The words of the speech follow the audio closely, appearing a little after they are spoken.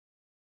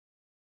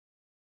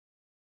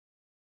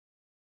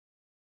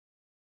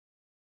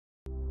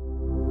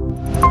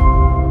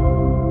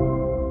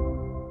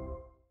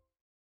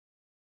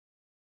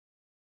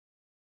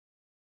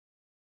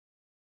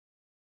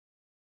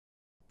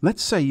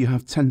Let's say you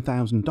have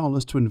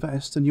 $10,000 to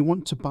invest and you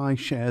want to buy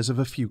shares of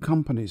a few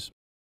companies.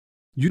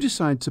 You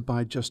decide to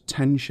buy just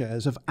 10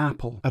 shares of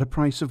Apple at a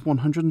price of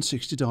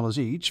 $160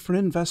 each for an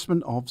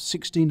investment of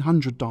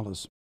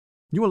 $1,600.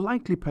 You will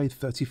likely pay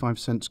 35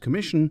 cents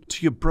commission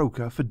to your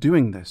broker for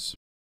doing this.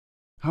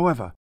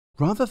 However,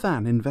 rather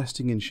than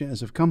investing in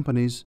shares of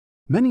companies,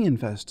 many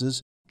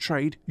investors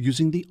trade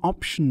using the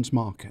options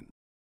market.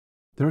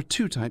 There are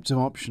two types of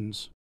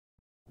options.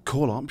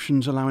 Call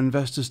options allow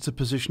investors to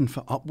position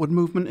for upward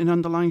movement in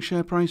underlying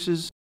share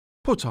prices.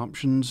 Put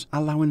options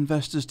allow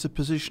investors to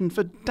position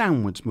for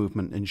downwards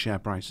movement in share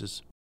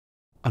prices.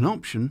 An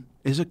option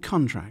is a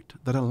contract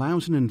that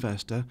allows an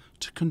investor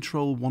to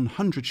control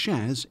 100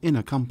 shares in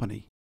a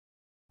company.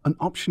 An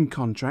option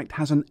contract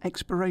has an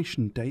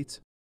expiration date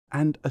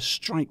and a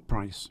strike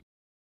price.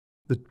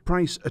 The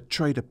price a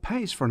trader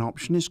pays for an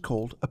option is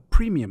called a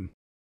premium.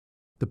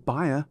 The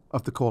buyer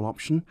of the call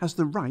option has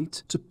the right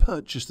to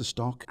purchase the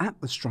stock at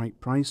the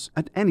strike price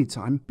at any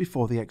time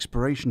before the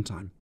expiration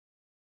time.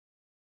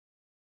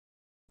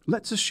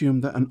 Let's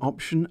assume that an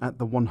option at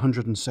the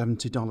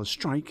 $170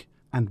 strike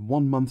and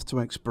 1 month to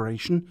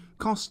expiration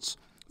costs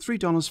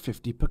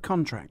 $3.50 per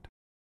contract.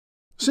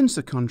 Since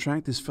the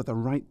contract is for the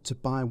right to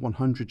buy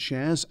 100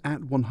 shares at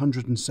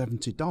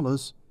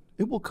 $170,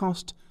 it will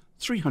cost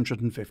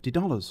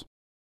 $350.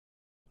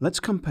 Let's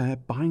compare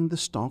buying the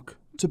stock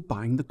to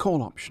buying the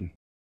call option.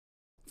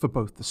 For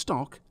both the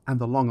stock and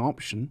the long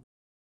option,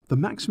 the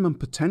maximum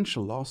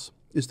potential loss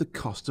is the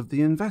cost of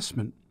the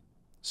investment,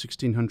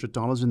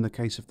 $1,600 in the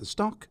case of the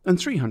stock and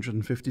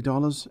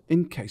 $350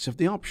 in case of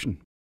the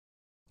option.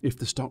 If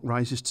the stock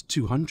rises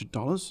to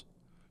 $200,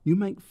 you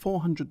make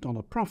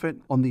 $400 profit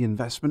on the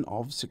investment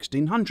of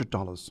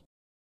 $1,600.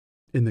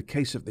 In the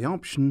case of the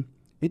option,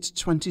 it's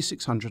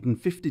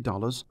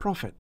 $2,650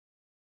 profit.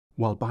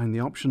 While buying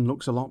the option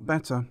looks a lot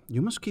better,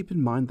 you must keep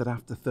in mind that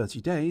after 30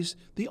 days,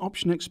 the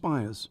option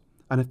expires.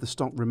 And if the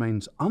stock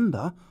remains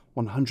under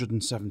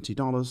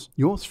 $170,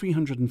 your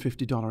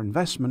 $350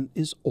 investment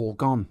is all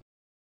gone.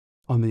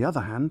 On the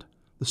other hand,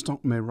 the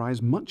stock may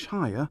rise much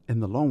higher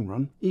in the long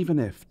run, even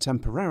if,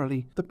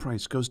 temporarily, the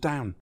price goes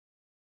down.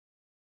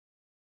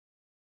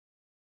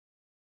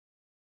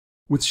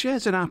 With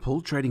shares in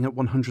Apple trading at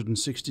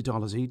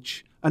 $160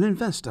 each, an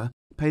investor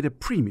paid a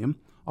premium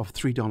of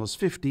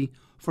 $3.50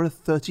 for a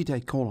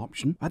 30-day call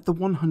option at the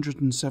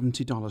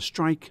 $170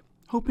 strike,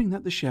 hoping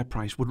that the share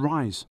price would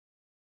rise.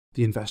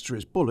 The investor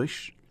is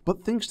bullish,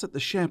 but thinks that the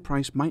share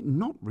price might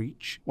not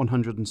reach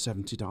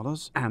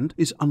 $170 and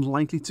is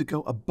unlikely to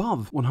go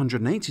above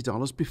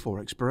 $180 before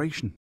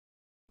expiration.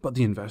 But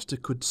the investor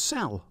could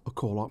sell a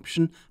call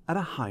option at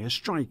a higher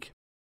strike.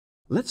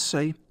 Let's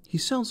say he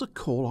sells a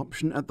call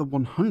option at the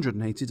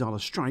 $180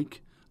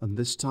 strike and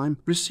this time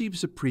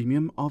receives a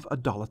premium of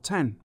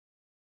 $1.10.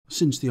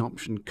 Since the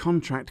option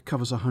contract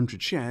covers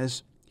 100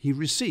 shares, he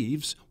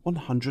receives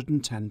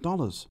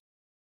 $110.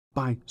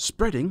 By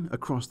spreading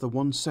across the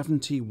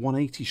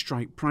 170-180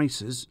 strike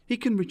prices, he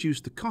can reduce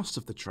the cost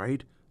of the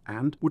trade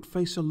and would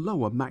face a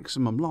lower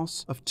maximum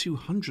loss of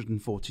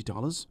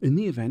 $240 in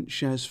the event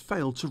shares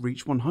fail to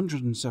reach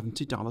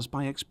 $170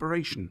 by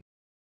expiration.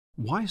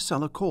 Why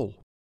sell a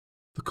call?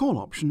 The call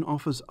option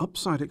offers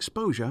upside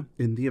exposure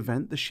in the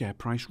event the share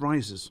price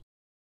rises.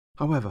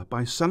 However,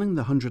 by selling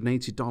the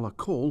 $180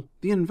 call,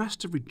 the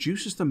investor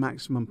reduces the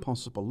maximum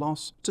possible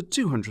loss to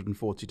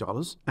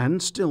 $240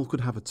 and still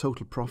could have a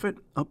total profit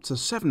up to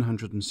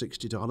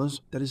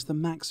 $760 that is the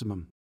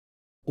maximum.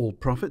 All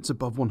profits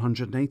above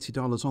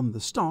 $180 on the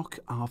stock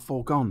are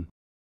foregone.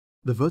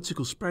 The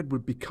vertical spread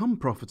would become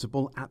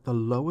profitable at the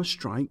lower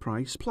strike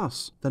price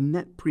plus the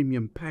net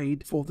premium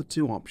paid for the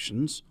two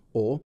options,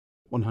 or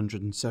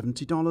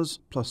 $170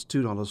 plus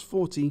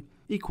 $2.40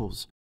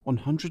 equals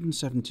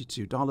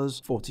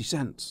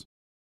 $172.40.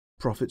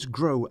 Profits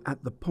grow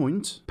at the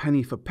point,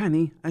 penny for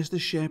penny, as the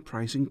share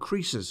price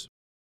increases.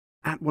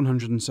 At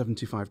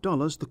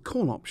 $175, the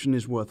call option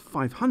is worth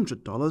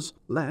 $500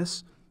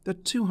 less than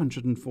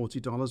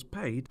 $240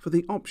 paid for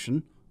the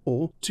option,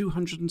 or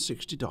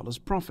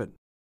 $260 profit.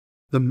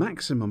 The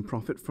maximum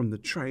profit from the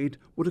trade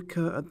would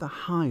occur at the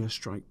higher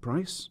strike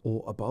price,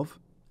 or above,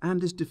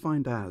 and is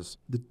defined as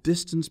the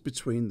distance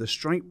between the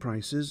strike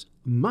prices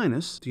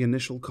minus the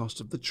initial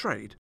cost of the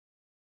trade.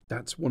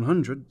 That's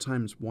 100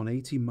 times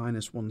 180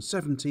 minus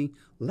 170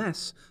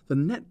 less the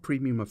net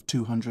premium of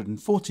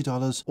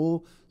 $240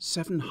 or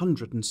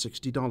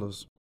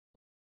 $760.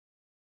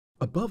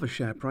 Above a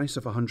share price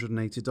of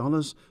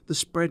 $180, the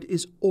spread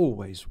is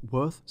always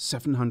worth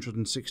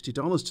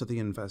 $760 to the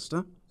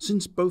investor,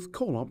 since both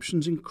call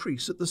options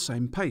increase at the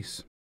same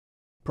pace.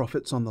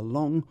 Profits on the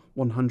long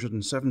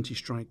 170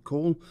 strike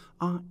call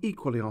are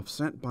equally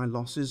offset by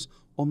losses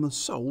on the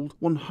sold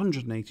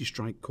 180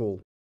 strike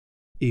call.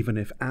 Even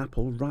if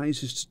Apple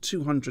rises to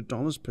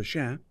 $200 per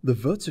share, the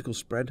vertical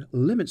spread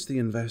limits the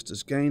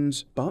investor's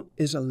gains but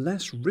is a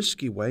less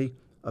risky way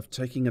of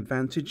taking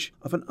advantage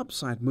of an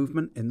upside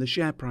movement in the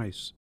share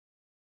price.